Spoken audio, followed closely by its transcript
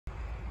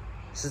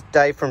This is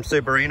Dave from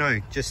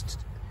Subaru, just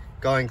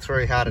going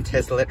through how to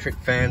test electric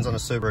fans on a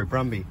Subaru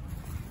Brumby.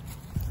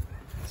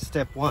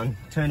 Step 1,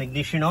 turn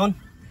ignition on.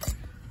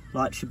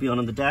 Light should be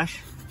on the dash.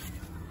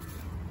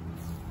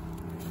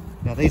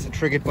 Now these are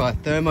triggered by a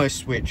thermo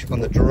switch on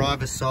the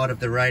driver's side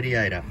of the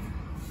radiator.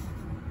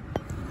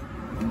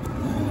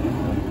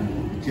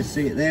 Just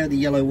see it there, the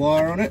yellow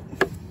wire on it.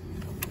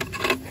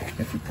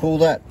 If you pull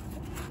that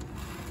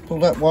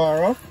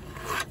wire off,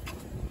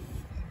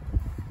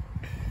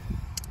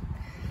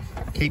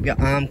 keep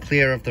your arm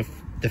clear of the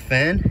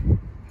fan.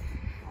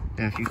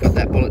 Now if you've got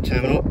that bullet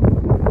terminal,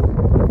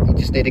 you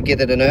just need to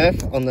give it an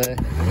earth on the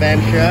fan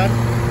shaft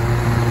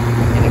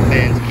and the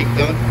fan's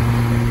kicked on.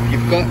 If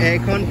you've got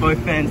aircon,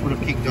 both fans would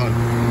have kicked on.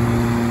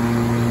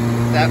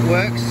 If that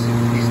works,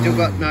 you've still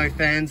got no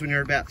fans when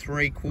you're about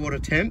 3/4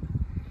 temp,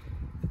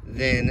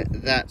 then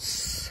that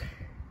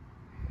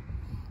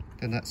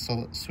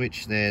solid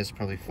switch there is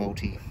probably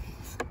faulty.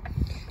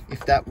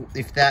 If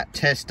that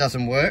test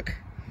doesn't work,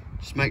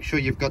 just make sure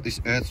you've got this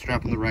earth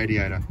strap on the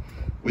radiator.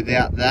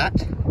 Without that,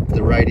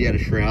 the radiator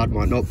shroud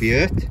might not be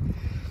earthed.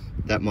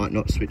 That might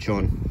not switch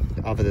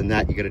on. Other than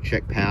that, you got to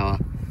check power,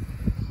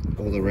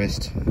 all the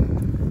rest.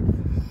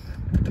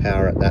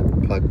 Power at that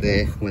plug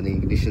there when the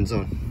ignition's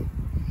on.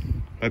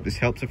 Hope this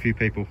helps a few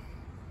people.